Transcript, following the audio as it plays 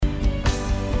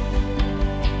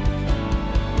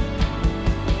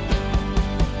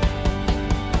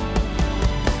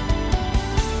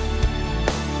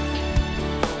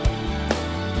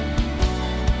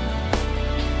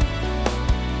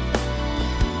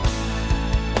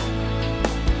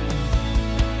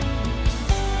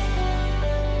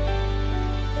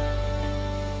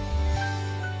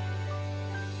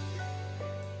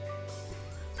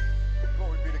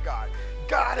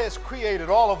has created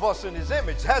all of us in his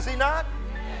image, has he not?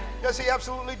 Yes, he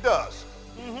absolutely does.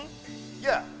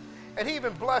 Yeah. And he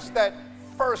even blessed that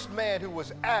first man who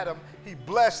was Adam. He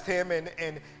blessed him and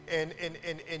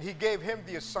he gave him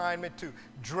the assignment to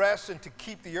dress and to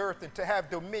keep the earth and to have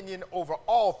dominion over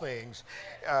all things.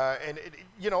 And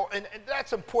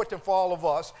that's important for all of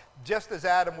us. Just as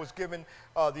Adam was given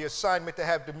the assignment to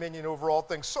have dominion over all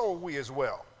things, so are we as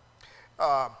well.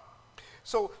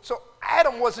 So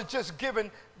Adam wasn't just given,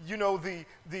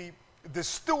 the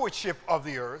stewardship of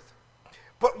the earth,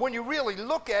 but when you really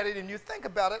look at it and you think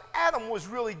about it, Adam was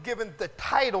really given the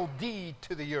title deed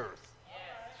to the earth.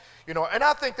 And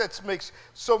I think that makes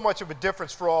so much of a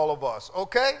difference for all of us,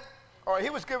 okay? All right, he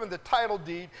was given the title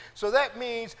deed, so that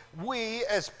means we,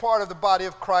 as part of the body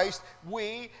of Christ,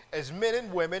 we, as men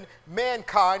and women,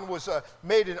 mankind was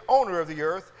made an owner of the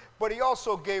earth, but he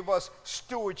also gave us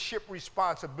stewardship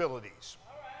responsibilities.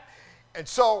 And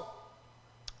so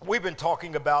we've been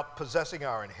talking about possessing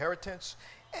our inheritance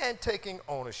and taking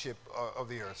ownership of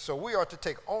the earth. So we are to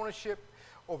take ownership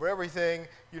over everything,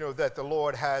 that the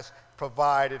Lord has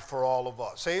provided for all of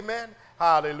us. Amen?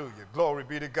 Hallelujah. Glory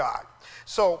be to God.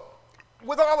 So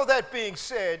with all of that being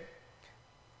said,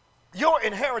 your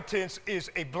inheritance is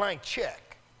a blank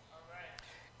check.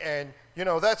 And,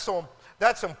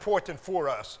 that's important for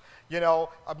us.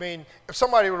 If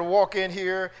somebody were to walk in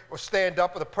here or stand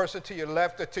up with a person to your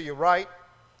left or to your right,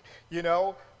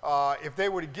 if they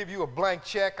were to give you a blank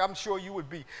check, I'm sure you would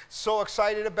be so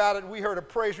excited about it. We heard a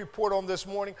praise report on this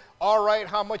morning. All right,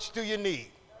 how much do you need?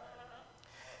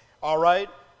 All right.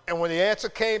 And when the answer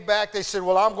came back, they said,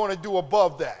 well, I'm going to do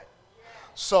above that.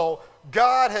 So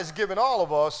God has given all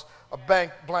of us a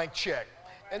blank check.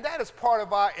 And that is part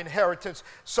of our inheritance.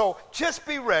 So just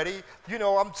be ready.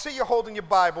 I see you holding your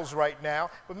Bibles right now,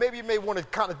 but maybe you may want to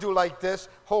kind of do like this.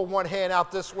 Hold one hand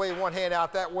out this way, one hand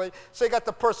out that way. So you got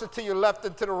the person to your left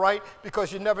and to the right,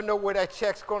 because you never know where that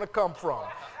check's going to come from.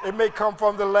 It may come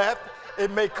from the left.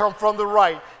 It may come from the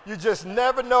right. You just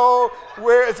never know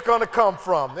where it's going to come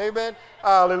from. Amen?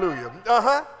 Hallelujah.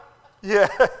 Yeah.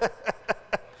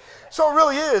 So it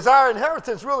really is. Our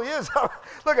inheritance really is.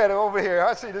 Look at it over here.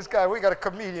 I see this guy. We got a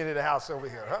comedian in the house over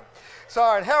here. So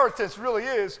our inheritance really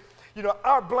is,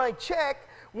 our blank check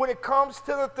when it comes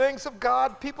to the things of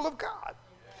God, people of God.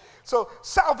 So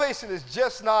salvation is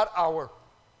just not our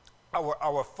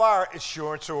fire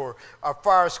assurance or our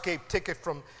fire escape ticket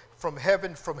from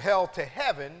heaven, from hell to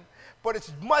heaven, but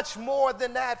it's much more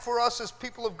than that for us as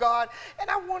people of God. And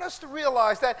I want us to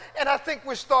realize that, and I think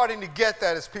we're starting to get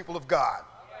that as people of God.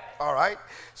 All right?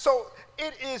 So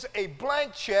it is a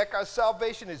blank check. Our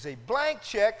salvation is a blank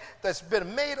check that's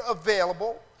been made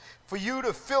available for you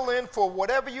to fill in for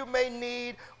whatever you may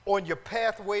need on your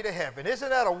pathway to heaven. Isn't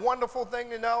that a wonderful thing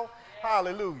to know? Yeah.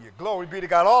 Hallelujah. Glory be to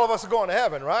God. All of us are going to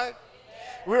heaven, right? Yeah.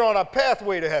 We're on our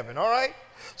pathway to heaven, all right?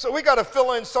 So we got to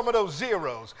fill in some of those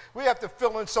zeros. We have to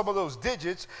fill in some of those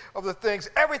digits of the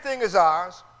things. Everything is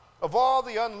ours, of all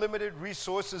the unlimited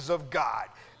resources of God.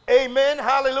 Amen.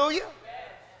 Hallelujah.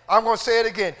 I'm going to say it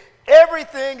again.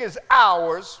 Everything is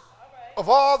ours of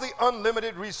all the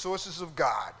unlimited resources of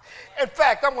God. In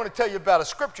fact, I'm going to tell you about a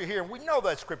scripture here, and we know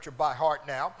that scripture by heart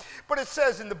now, but it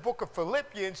says in the book of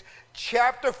Philippians,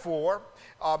 chapter 4,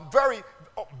 very,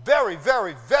 very,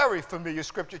 very, very familiar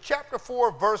scripture, chapter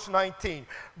 4, verse 19.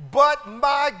 But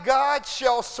my God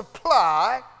shall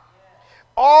supply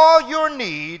all your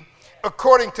need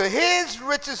according to his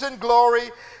riches and glory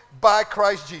by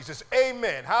Christ Jesus.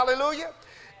 Amen. Hallelujah.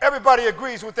 Everybody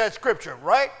agrees with that scripture,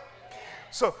 right?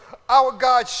 So our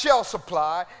God shall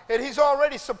supply, and he's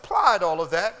already supplied all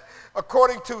of that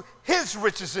according to his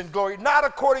riches and glory, not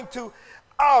according to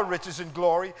our riches and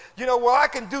glory. I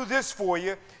can do this for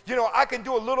you. I can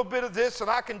do a little bit of this and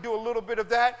I can do a little bit of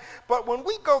that. But when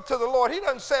we go to the Lord, he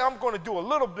doesn't say, I'm going to do a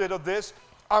little bit of this.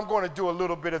 I'm going to do a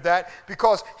little bit of that,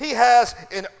 because he has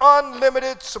an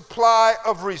unlimited supply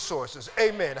of resources.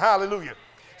 Amen. Hallelujah.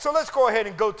 So let's go ahead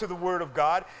and go to the Word of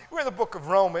God. We're in the book of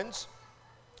Romans,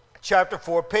 chapter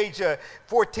 4, page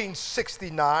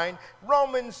 1469.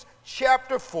 Romans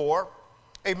chapter 4,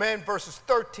 amen, verses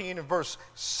 13 and verse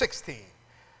 16.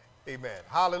 Amen.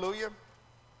 Hallelujah.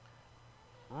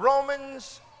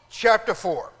 Romans chapter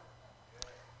 4,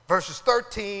 verses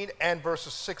 13 and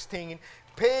verses 16,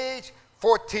 page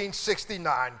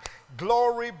 1469.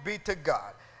 Glory be to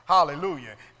God.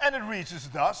 Hallelujah. And it reads as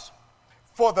thus: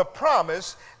 for the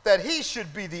promise that he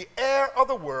should be the heir of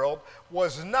the world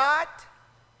was not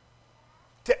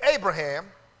to Abraham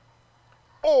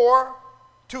or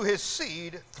to his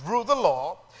seed through the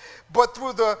law, but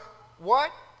through the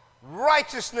what?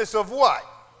 Righteousness of what?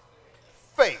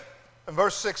 Faith. In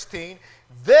verse 16,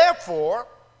 therefore,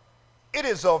 it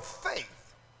is of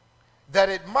faith, that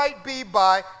it might be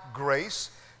by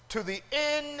grace, to the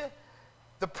end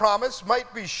the promise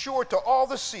might be sure to all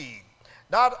the seed,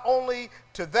 not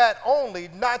to that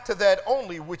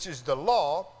only which is the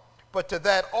law, but to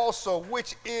that also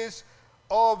which is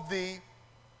of the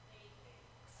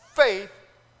faith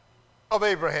of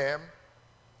Abraham,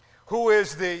 who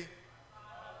is the,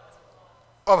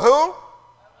 of who?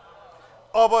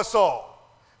 Of us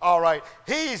all. All right.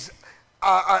 He's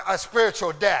a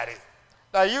spiritual daddy.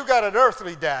 Now, you got an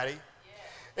earthly daddy.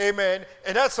 Yeah. Amen.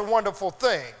 And that's a wonderful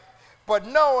thing. But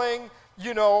knowing,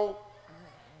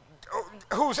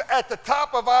 who's at the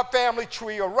top of our family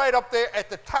tree, or right up there at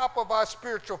the top of our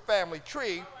spiritual family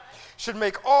tree, should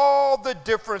make all the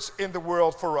difference in the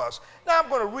world for us. Now, I'm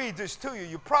going to read this to you.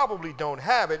 You probably don't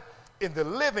have it in the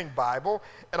Living Bible,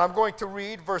 and I'm going to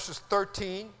read verses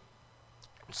 13,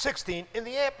 16 in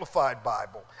the Amplified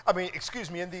Bible. In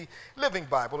the Living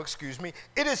Bible,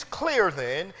 It is clear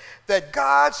then that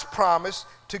God's promise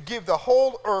to give the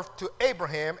whole earth to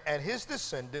Abraham and his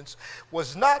descendants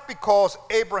was not because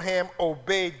Abraham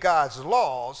obeyed God's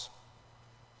laws,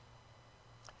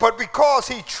 but because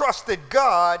he trusted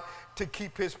God to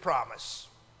keep his promise.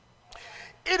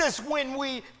 It is when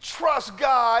we trust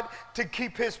God to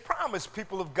keep his promise,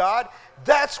 people of God,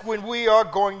 that's when we are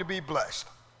going to be blessed.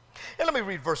 And let me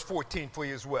read verse 14 for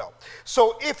you as well.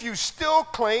 So if you still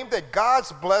claim that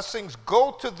God's blessings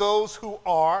go to those who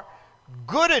are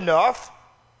good enough,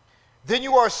 then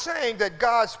you are saying that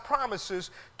God's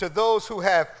promises to those who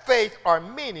have faith are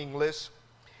meaningless,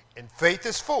 and faith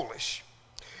is foolish.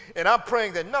 And I'm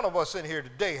praying that none of us in here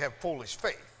today have foolish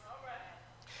faith.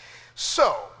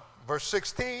 So, verse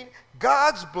 16,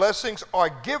 God's blessings are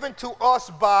given to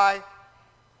us by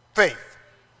faith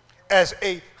as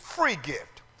a free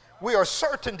gift. We are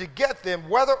certain to get them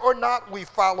whether or not we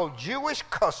follow Jewish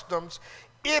customs,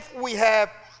 if we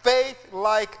have faith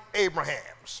like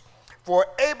Abraham's. For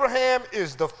Abraham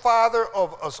is the father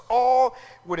of us all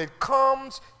when it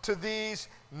comes to these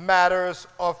matters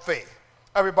of faith.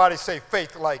 Everybody say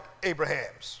faith like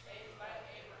Abraham's.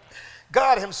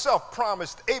 God himself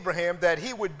promised Abraham that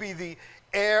he would be the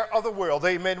heir of the world.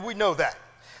 Amen. We know that.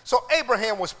 So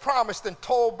Abraham was promised and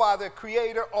told by the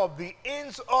creator of the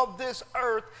ends of this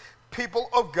earth, people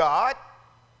of God,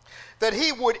 that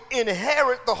he would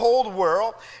inherit the whole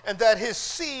world and that his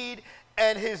seed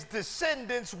and his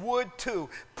descendants would too.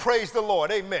 Praise the Lord.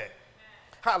 Amen.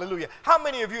 Hallelujah. How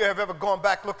many of you have ever gone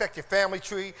back, looked at your family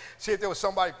tree, see if there was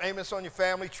somebody famous on your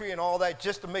family tree and all that,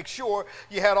 just to make sure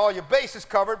you had all your bases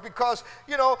covered? Because,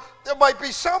 there might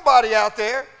be somebody out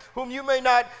there whom you may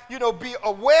not, be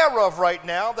aware of right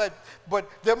now, but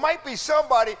there might be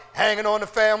somebody hanging on the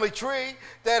family tree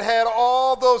that had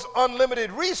all those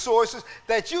unlimited resources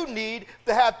that you need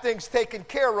to have things taken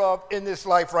care of in this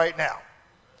life right now.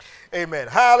 Amen.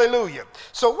 Hallelujah.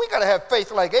 So we got to have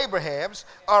faith like Abraham's,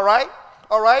 all right?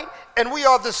 All right? And we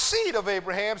are the seed of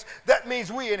Abraham's. That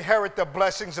means we inherit the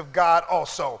blessings of God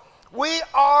also. We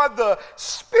are the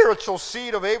spiritual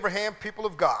seed of Abraham, people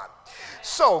of God.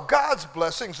 So God's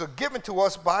blessings are given to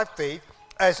us by faith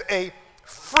as a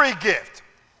free gift.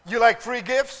 You like free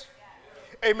gifts?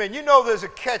 Amen. You know there's a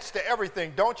catch to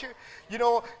everything, don't you?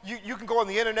 You can go on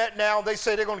the internet now. They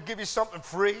say they're going to give you something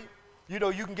free. You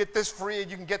can get this free and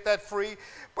you can get that free.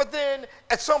 But then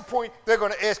at some point, they're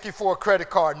going to ask you for a credit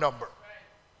card number.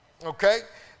 Okay?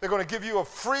 They're going to give you a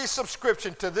free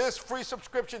subscription to this, free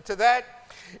subscription to that,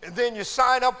 and then you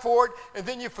sign up for it, and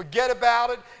then you forget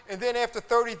about it, and then after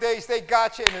 30 days, they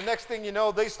got you, and the next thing you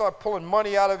know, they start pulling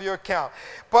money out of your account.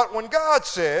 But when God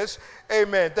says,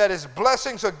 amen, that his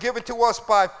blessings are given to us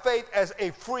by faith as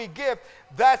a free gift,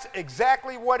 that's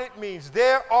exactly what it means.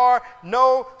 There are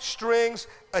no strings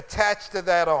attached to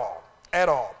that at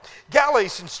all.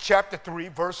 Galatians chapter 3,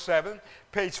 verse 7,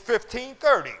 page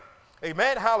 1530.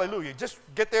 Amen. Hallelujah. Just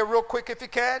get there real quick if you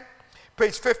can.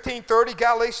 Page 1530,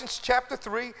 Galatians chapter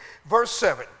 3, verse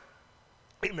 7.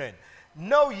 Amen.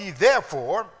 Know ye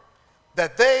therefore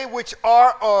that they which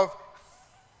are of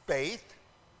faith,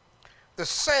 the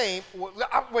same.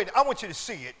 Wait, I want you to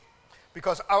see it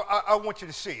because I want you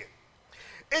to see it.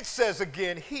 It says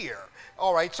again here.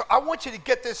 All right, so I want you to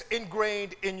get this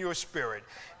ingrained in your spirit.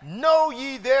 Know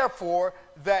ye therefore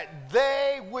that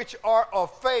they which are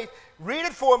of faith, read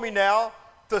it for me now,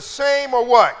 the same are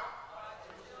what?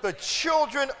 The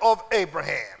children of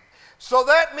Abraham. So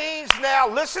that means now,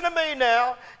 listen to me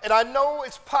now, and I know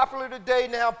it's popular today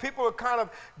now, people are kind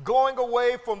of going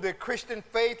away from their Christian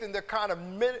faith and they're kind of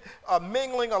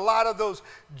mingling a lot of those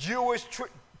Jewish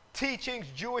teachings,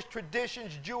 Jewish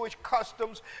traditions, Jewish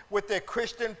customs with their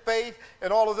Christian faith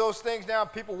and all of those things. Now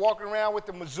people walking around with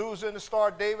the mezuzah and the Star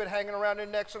of David hanging around their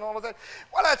necks and all of that.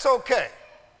 Well, that's okay.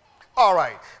 All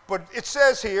right. But it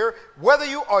says here, whether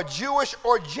you are Jewish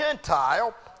or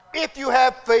Gentile, if you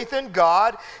have faith in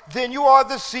God, then you are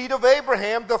the seed of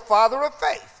Abraham, the father of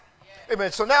faith.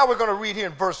 Amen. So now we're going to read here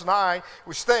in verse 9.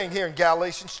 We're staying here in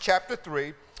Galatians chapter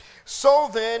 3. So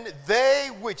then, they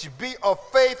which be of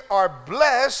faith are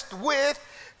blessed with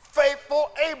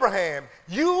faithful Abraham.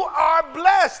 You are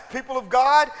blessed, people of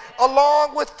God,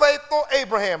 along with faithful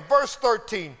Abraham. Verse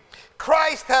 13,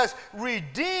 Christ has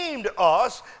redeemed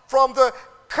us from the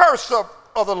curse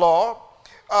of the law,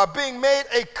 being made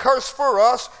a curse for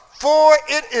us, for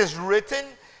it is written,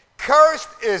 cursed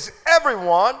is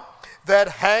everyone that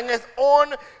hangeth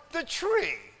on the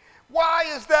tree. Why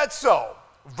is that so?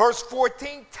 Verse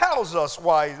 14 tells us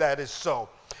why that is so.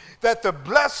 That the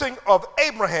blessing of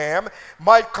Abraham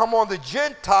might come on the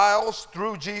Gentiles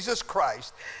through Jesus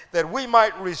Christ, that we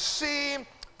might receive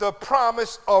the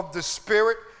promise of the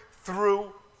Spirit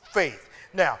through faith.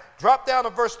 Now, drop down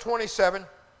to verse 27.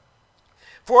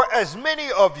 For as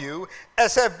many of you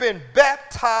as have been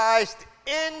baptized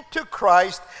into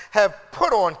Christ have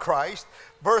put on Christ.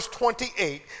 Verse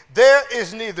 28, there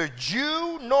is neither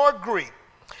Jew nor Greek.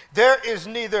 There is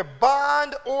neither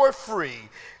bond or free.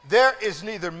 There is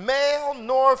neither male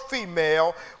nor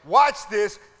female. Watch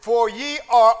this. For ye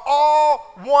are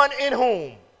all one in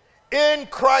whom? In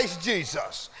Christ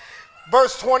Jesus.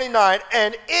 Verse 29,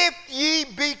 and if ye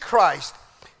be Christ,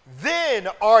 then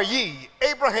are ye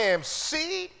Abraham's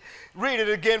seed. Read it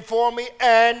again for me.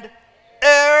 And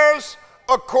heirs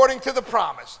according to the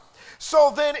promise.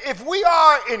 So then, if we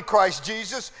are in Christ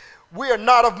Jesus, we are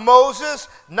not of Moses,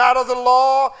 not of the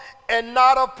law, and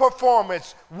not of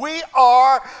performance. We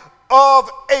are of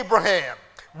Abraham.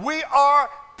 We are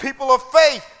people of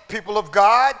faith, people of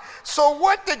God. So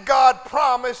what did God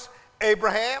promise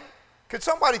Abraham? Could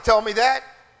somebody tell me that?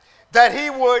 That he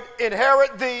would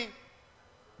inherit the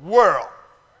world.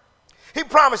 He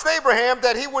promised Abraham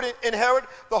that he would inherit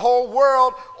the whole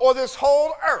world or this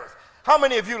whole earth. How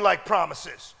many of you like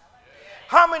promises?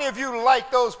 How many of you like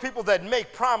those people that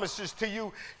make promises to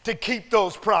you to keep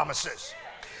those promises?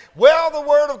 Well, the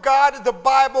Word of God, the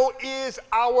Bible, is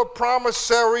our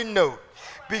promissory note.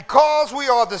 Because we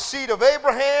are the seed of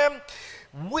Abraham,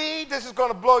 this is going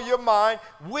to blow your mind,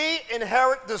 we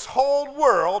inherit this whole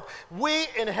world. We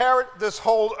inherit this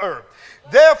whole earth.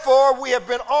 Therefore, we have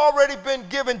already been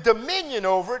given dominion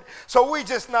over it, so we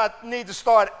just not need to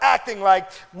start acting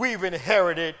like we've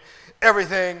inherited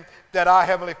everything that our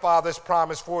Heavenly Father has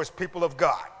promised for His people of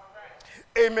God.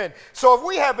 Amen. So if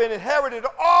we have been inherited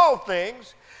all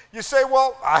things, you say,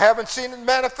 well, I haven't seen it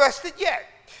manifested yet.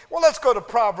 Well, let's go to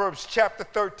Proverbs chapter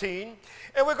 13,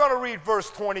 and we're going to read verse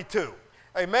 22.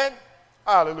 Amen.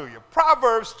 Hallelujah.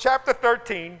 Proverbs chapter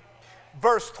 13,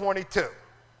 verse 22.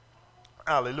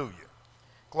 Hallelujah.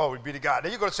 Glory be to God. Now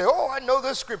you're going to say, oh, I know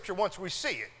this scripture once we see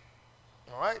it.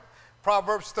 All right.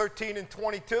 Proverbs 13 and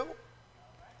 22.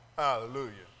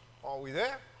 Hallelujah. Are we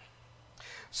there?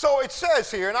 So it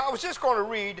says here, and I was just going to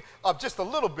read just a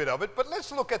little bit of it, but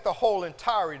let's look at the whole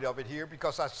entirety of it here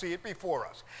because I see it before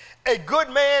us. A good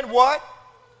man what?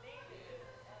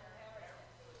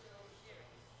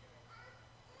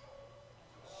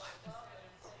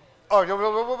 Oh, a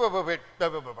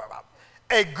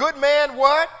good man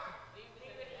what?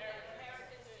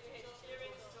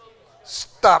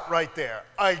 Stop right there.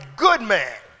 A good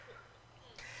man.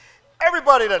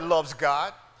 Everybody that loves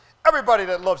God, everybody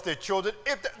that loves their children,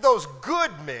 those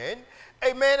good men,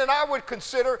 amen, and I would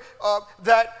consider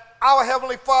that our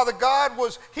Heavenly Father God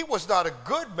was not a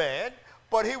good man,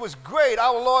 but he was great.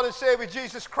 Our Lord and Savior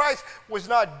Jesus Christ was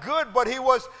not good, but he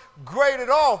was great at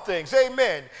all things.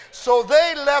 Amen. So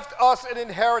they left us an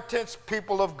inheritance,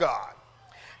 people of God.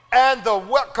 And the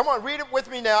wealth, come on, read it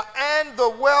with me now. And the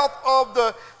wealth of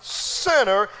the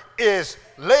sinner is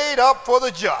laid up for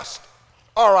the just.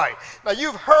 All right. Now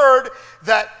you've heard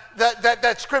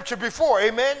that scripture before.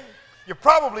 Amen. You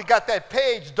probably got that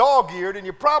page dog-eared, and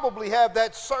you probably have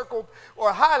that circled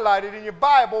or highlighted in your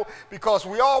Bible because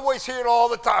we always hear it all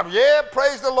the time. Yeah,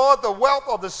 praise the Lord, the wealth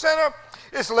of the sinner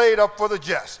is laid up for the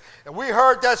just. And we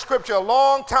heard that scripture a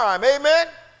long time. Amen?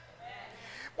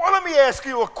 Well, let me ask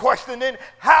you a question then.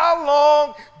 How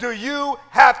long do you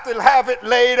have to have it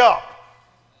laid up?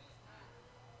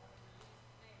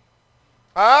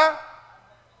 Huh?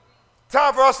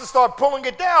 Time for us to start pulling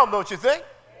it down, don't you think?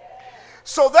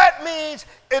 So that means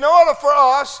in order for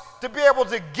us to be able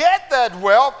to get that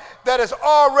wealth that has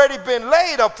already been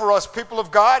laid up for us, people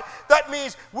of God, that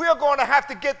means we're going to have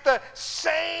to get the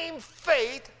same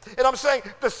faith, and I'm saying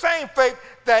the same faith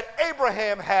that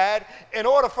Abraham had in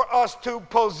order for us to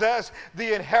possess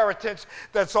the inheritance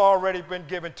that's already been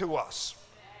given to us.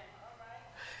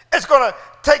 It's going to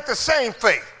take the same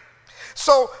faith.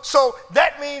 So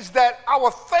that means that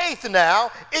our faith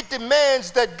now, it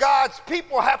demands that God's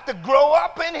people have to grow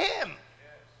up in him.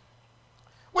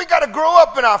 We got to grow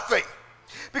up in our faith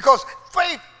because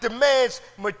faith demands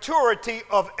maturity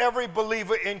of every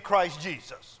believer in Christ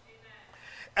Jesus.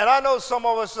 And I know some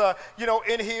of us,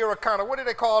 in here are kind of, what do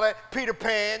they call that? Peter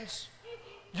Pans,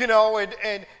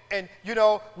 and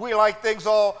we like things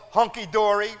all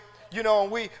hunky-dory.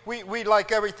 And we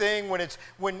like everything when it's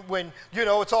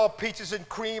all peaches and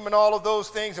cream and all of those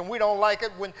things, and we don't like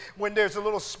it when there's a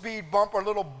little speed bump or a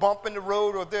little bump in the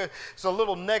road, or there's a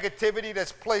little negativity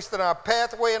that's placed in our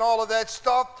pathway and all of that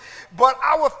stuff. But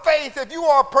our faith, if you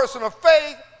are a person of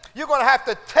faith, you're going to have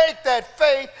to take that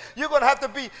faith. You're going to have to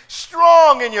be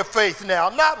strong in your faith now,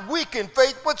 not weak in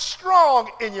faith, but strong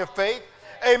in your faith.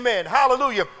 Amen.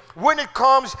 Hallelujah. When it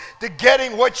comes to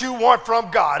getting what you want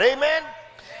from God. Amen.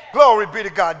 Glory be to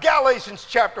God. Galatians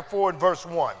chapter 4 and verse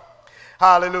 1.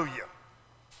 Hallelujah.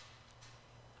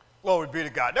 Glory be to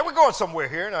God. Now we're going somewhere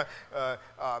here in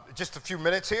just a few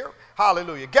minutes here.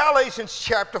 Hallelujah. Galatians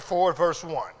chapter 4 verse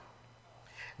 1.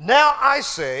 Now I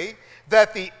say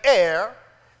that the heir,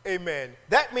 amen,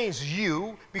 that means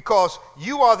you, because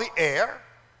you are the heir,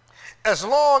 as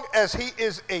long as he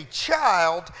is a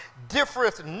child,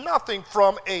 differeth nothing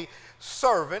from a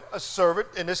servant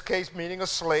in this case meaning a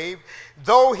slave,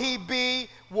 though he be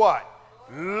what?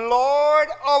 Lord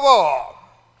of all.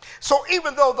 So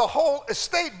even though the whole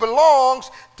estate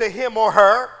belongs to him or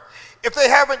her, if they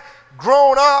haven't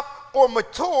grown up or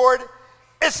matured,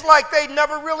 it's like they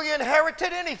never really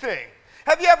inherited anything.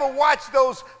 Have you ever watched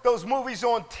those movies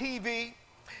on TV?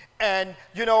 And,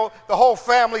 the whole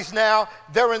families now,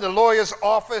 they're in the lawyer's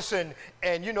office and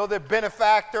their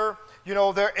benefactor,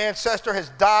 their ancestor has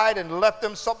died and left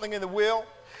them something in the will,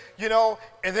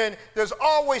 and then there's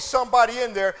always somebody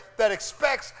in there that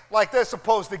expects like they're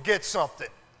supposed to get something.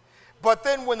 But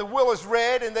then when the will is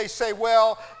read and they say,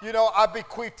 well, I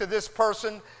bequeath to this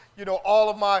person, all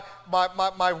of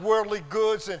my worldly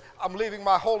goods, and I'm leaving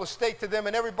my whole estate to them,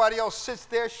 and everybody else sits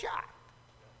there shocked.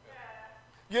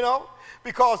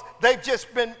 Because they've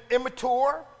just been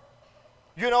immature.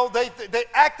 They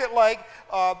acted like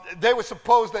they were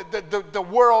supposed that the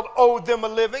world owed them a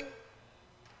living.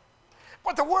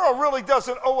 But the world really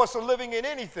doesn't owe us a living in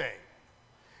anything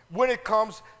when it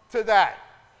comes to that.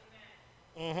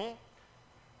 Mm-hmm.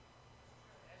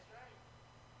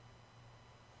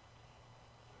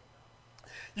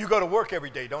 You go to work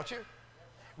every day, don't you?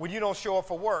 When you don't show up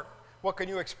for work, what can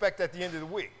you expect at the end of the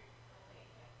week?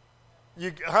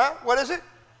 What is it?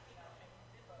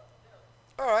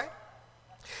 All right.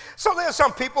 So there's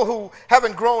some people who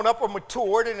haven't grown up or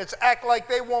matured, and it's act like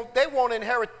they won't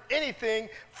inherit anything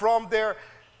from their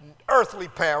earthly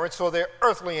parents or their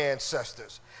earthly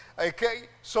ancestors. Okay?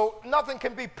 So nothing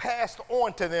can be passed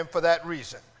on to them for that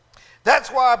reason. That's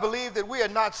why I believe that we are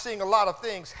not seeing a lot of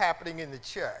things happening in the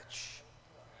church.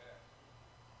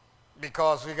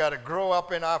 Because we got to grow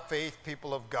up in our faith,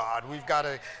 people of God. We've got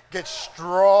to get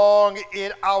strong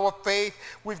in our faith.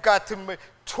 We've got to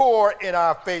mature in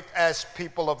our faith as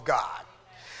people of God.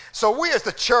 So we as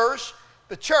the church,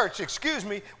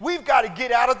 we've got to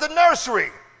get out of the nursery.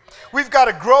 We've got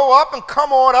to grow up and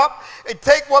come on up and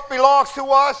take what belongs to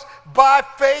us by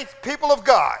faith, people of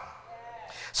God.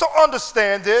 So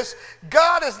understand this.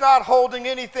 God is not holding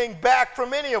anything back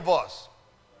from any of us.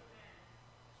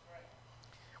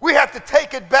 We have to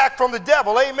take it back from the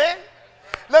devil. Amen?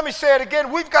 Let me say it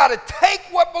again. We've got to take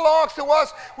what belongs to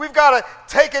us. We've got to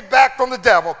take it back from the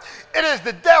devil. It is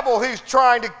the devil who's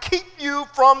trying to keep you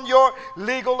from your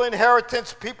legal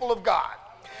inheritance, people of God.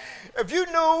 If you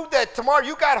knew that tomorrow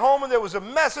you got home and there was a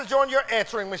message on your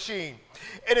answering machine,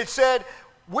 and it said,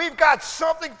 we've got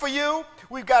something for you.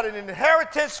 We've got an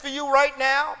inheritance for you right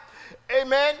now.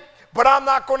 Amen? But I'm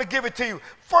not going to give it to you.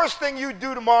 First thing you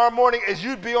do tomorrow morning is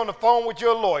you'd be on the phone with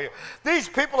your lawyer. These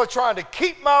people are trying to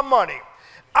keep my money.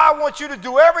 I want you to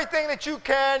do everything that you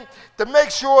can to make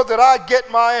sure that I get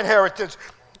my inheritance.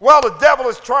 Well, the devil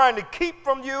is trying to keep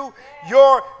from you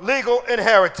your legal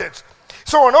inheritance.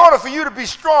 So in order for you to be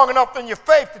strong enough in your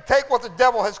faith to take what the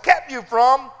devil has kept you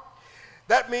from,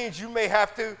 that means you may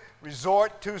have to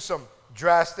resort to some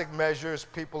drastic measures,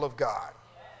 people of God.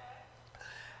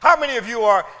 How many of you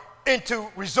are into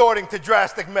resorting to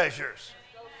drastic measures?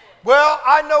 Well,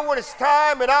 I know when it's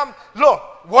time, and look,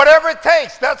 whatever it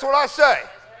takes, that's what I say.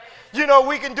 You know,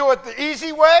 we can do it the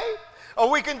easy way, or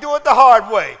we can do it the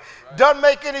hard way. Doesn't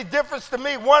make any difference to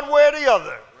me one way or the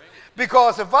other.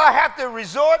 Because if I have to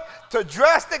resort to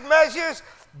drastic measures,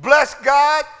 bless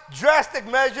God, drastic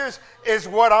measures is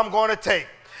what I'm going to take.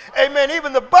 Amen.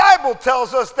 Even the Bible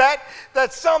tells us that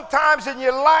sometimes in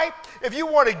your life, if you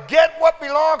want to get what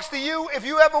belongs to you, if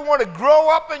you ever want to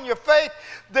grow up in your faith,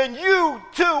 then you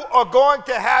too are going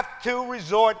to have to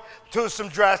resort to some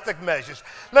drastic measures.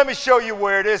 Let me show you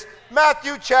where it is.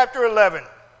 Matthew chapter 11.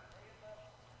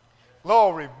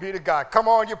 Glory be to God. Come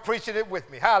on, you're preaching it with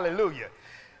me. Hallelujah.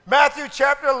 Matthew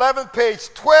chapter 11, page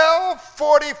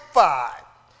 1245.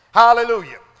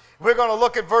 Hallelujah. We're going to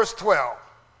look at verse 12.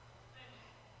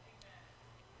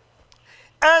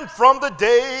 And from the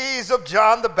days of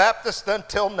John the Baptist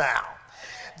until now,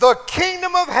 the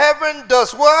kingdom of heaven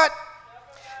does what?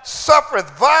 Suffereth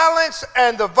violence,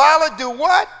 and the violent do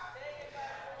what?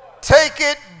 Take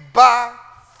it by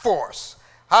force.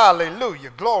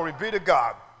 Hallelujah. Glory be to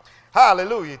God.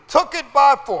 Hallelujah. Took it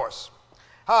by force.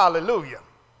 Hallelujah.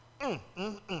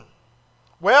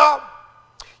 Well,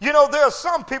 you know, there are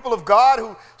some people of God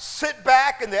who sit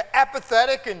back and they're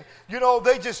apathetic and, you know,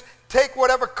 they just take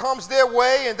whatever comes their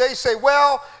way and they say,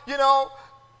 well, you know,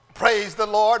 praise the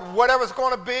Lord, whatever's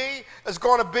going to be is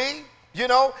going to be. You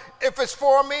know, if it's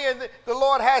for me and the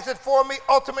Lord has it for me,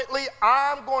 ultimately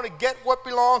I'm going to get what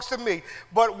belongs to me.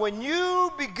 But when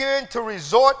you begin to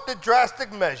resort to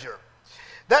drastic measure,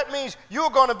 that means you're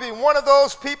going to be one of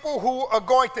those people who are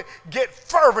going to get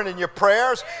fervent in your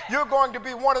prayers. You're going to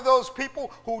be one of those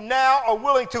people who now are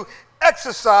willing to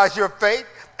exercise your faith.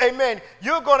 Amen.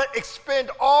 You're going to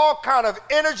expend all kind of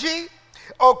energy,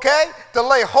 okay, to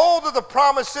lay hold of the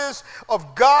promises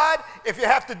of God. If you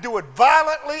have to do it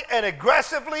violently and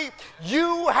aggressively,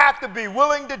 you have to be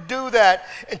willing to do that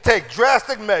and take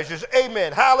drastic measures.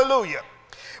 Amen. Hallelujah.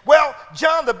 Well,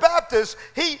 John the Baptist,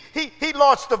 he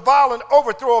launched the violent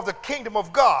overthrow of the kingdom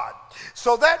of God.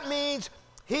 So that means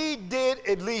he did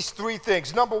at least three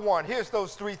things. Number one, here's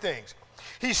those three things.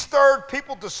 He stirred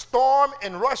people to storm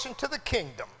and rush into the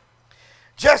kingdom.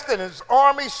 Just as his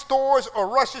army stores or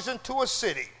rushes into a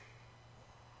city.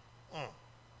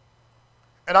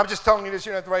 And I'm just telling you this,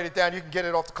 you don't have to write it down, you can get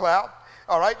it off the cloud.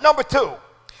 All right, number two.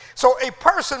 So a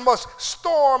person must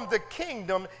storm the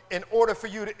kingdom in order for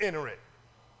you to enter it.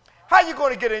 How are you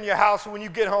going to get in your house when you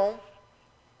get home?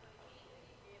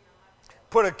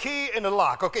 Put a key in the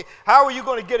lock, okay? How are you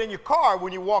going to get in your car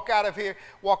when you walk out of here,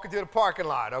 walk into the parking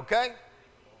lot, okay?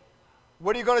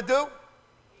 What are you going to do?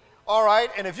 All right,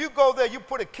 and if you go there, you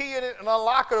put a key in it and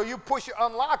unlock it, or you push your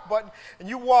unlock button and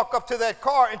you walk up to that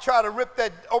car and try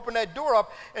to open that door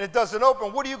up and it doesn't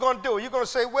open, what are you going to do? You're going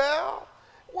to say, well,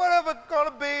 whatever's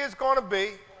going to be is going to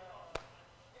be.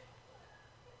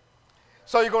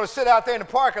 So you're going to sit out there in the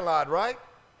parking lot, right?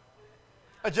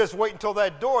 And just wait until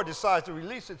that door decides to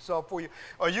release itself for you.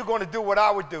 Or you're going to do what I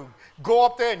would do. Go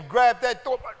up there and grab that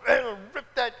door and rip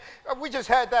that. We just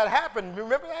had that happen.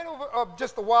 Remember that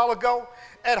just a while ago?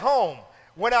 At home.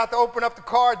 Went out to open up the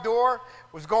car door.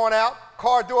 Was going out.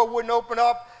 Car door wouldn't open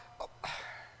up.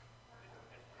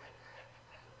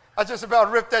 I just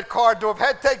about ripped that car door.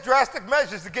 Had to take drastic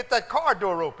measures to get that car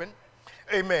door open.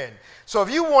 Amen. So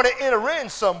if you want to enter in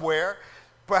somewhere,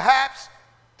 perhaps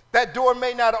that door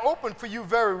may not open for you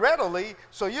very readily,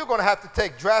 so you're going to have to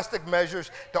take drastic measures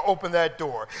to open that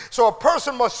door. So a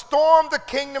person must storm the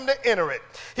kingdom to enter it.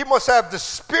 He must have the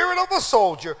spirit of a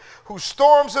soldier who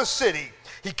storms a city.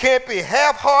 He can't be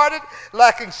half-hearted,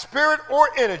 lacking spirit or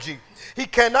energy. He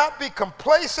cannot be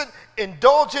complacent,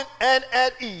 indulgent, and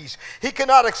at ease. He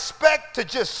cannot expect to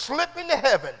just slip into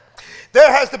heaven.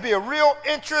 There has to be a real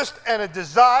interest and a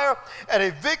desire and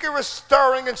a vigorous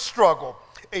stirring and struggle,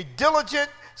 a diligent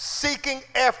seeking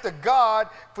after God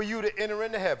for you to enter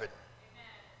into heaven.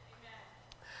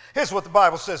 Amen. Here's what the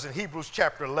Bible says in Hebrews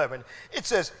chapter 11. It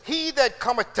says, he that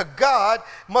cometh to God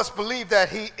must believe that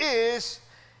he is,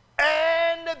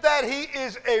 and that he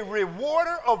is a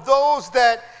rewarder of those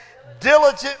that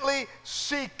diligently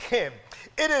seek him.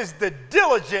 It is the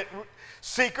diligent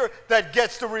seeker that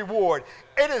gets the reward.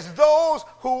 It is those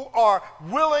who are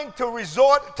willing to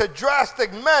resort to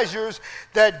drastic measures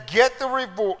that get the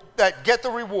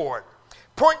reward.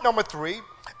 Point number three,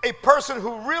 a person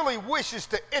who really wishes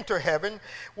to enter heaven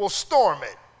will storm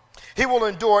it. He will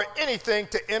endure anything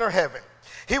to enter heaven.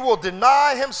 He will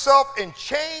deny himself and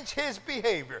change his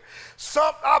behavior.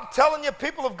 I'm telling you,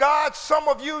 people of God, some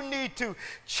of you need to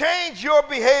change your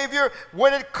behavior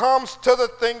when it comes to the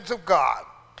things of God.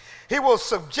 He will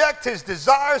subject his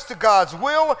desires to God's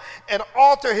will and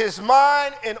alter his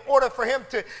mind in order for him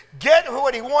to get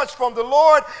what he wants from the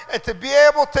Lord and to be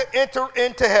able to enter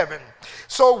into heaven.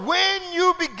 So when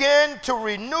you begin to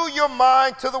renew your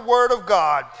mind to the Word of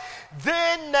God,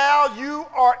 then now you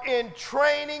are in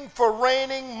training for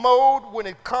reigning mode when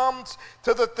it comes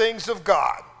to the things of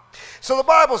God. So the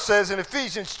Bible says in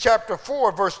Ephesians chapter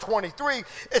 4, verse 23,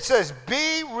 it says,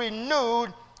 be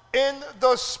renewed in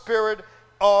the spirit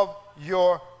of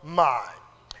your mind.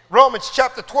 Romans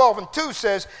chapter 12 and 2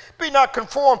 says, be not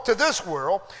conformed to this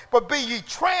world, but be ye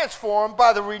transformed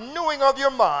by the renewing of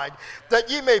your mind, that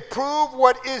ye may prove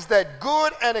what is that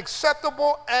good and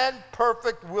acceptable and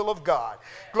perfect will of God.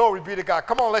 Glory be to God.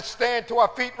 Come on, let's stand to our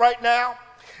feet right now.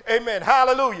 Amen.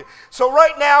 Hallelujah. So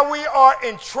right now we are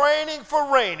in training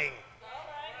for reigning.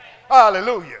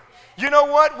 Hallelujah. You know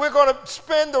what? We're going to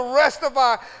spend the rest of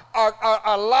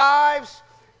our lives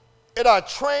in our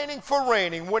training for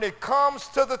reigning when it comes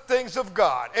to the things of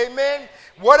God. Amen.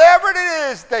 Whatever it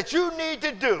is that you need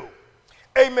to do,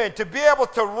 amen, to be able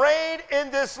to reign in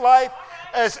this life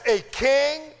as a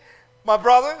king, my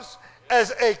brothers,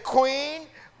 as a queen,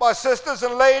 my sisters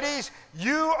and ladies,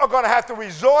 you are going to have to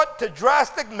resort to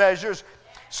drastic measures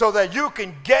so that you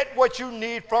can get what you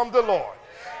need from the Lord.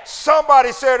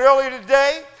 Somebody said earlier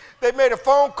today, they made a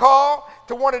phone call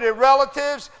to one of their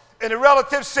relatives, and the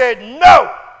relative said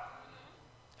no.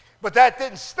 But that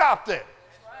didn't stop them.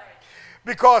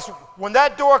 Because when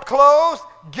that door closed,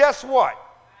 guess what?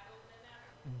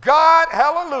 God,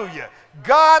 hallelujah,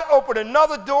 God opened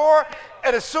another door,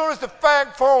 and as soon as the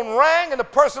phone rang and the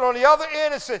person on the other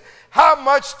end said, how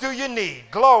much do you need?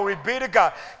 Glory be to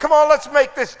God. Come on, let's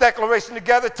make this declaration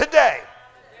together today.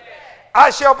 I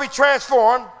shall be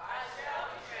transformed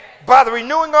by the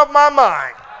renewing of my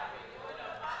mind.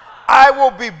 I will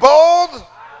be bold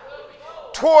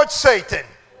towards Satan,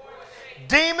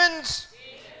 demons,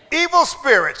 evil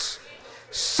spirits,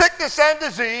 sickness and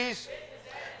disease,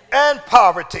 and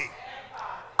poverty.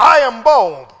 I am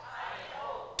bold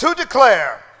to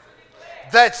declare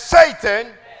that Satan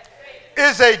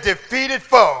is a defeated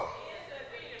foe.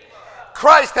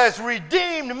 Christ has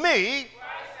redeemed me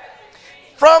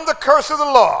from the curse of the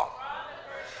law.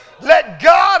 Let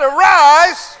God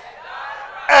arise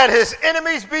and his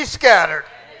enemies be scattered.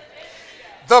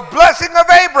 The blessing of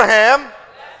Abraham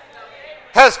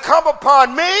has come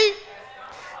upon me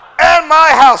and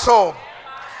my household.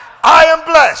 I am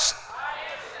blessed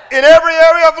in every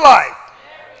area of life.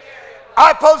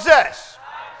 I possess,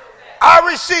 I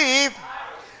receive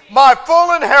my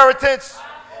full inheritance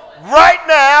right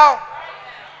now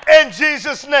in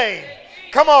Jesus' name.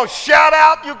 Come on, shout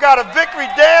out. You got a victory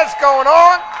dance going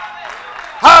on.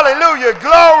 Hallelujah.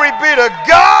 Glory be to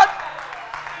God.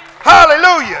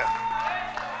 Hallelujah.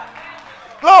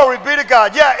 Glory be to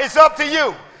God. Yeah, it's up to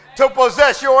you to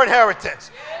possess your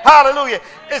inheritance. Hallelujah.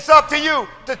 It's up to you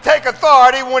to take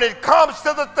authority when it comes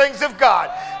to the things of God.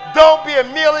 Don't be a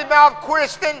mealy-mouthed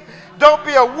Christian. Don't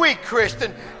be a weak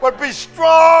Christian, but be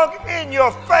strong in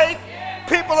your faith,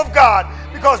 people of God,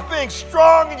 because being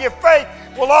strong in your faith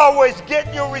will always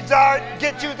get you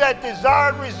that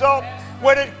desired result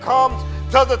when it comes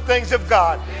to the things of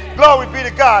God. Glory be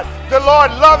to God. The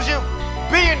Lord loves you.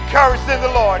 Be encouraged in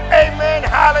the Lord. Amen.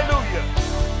 Hallelujah.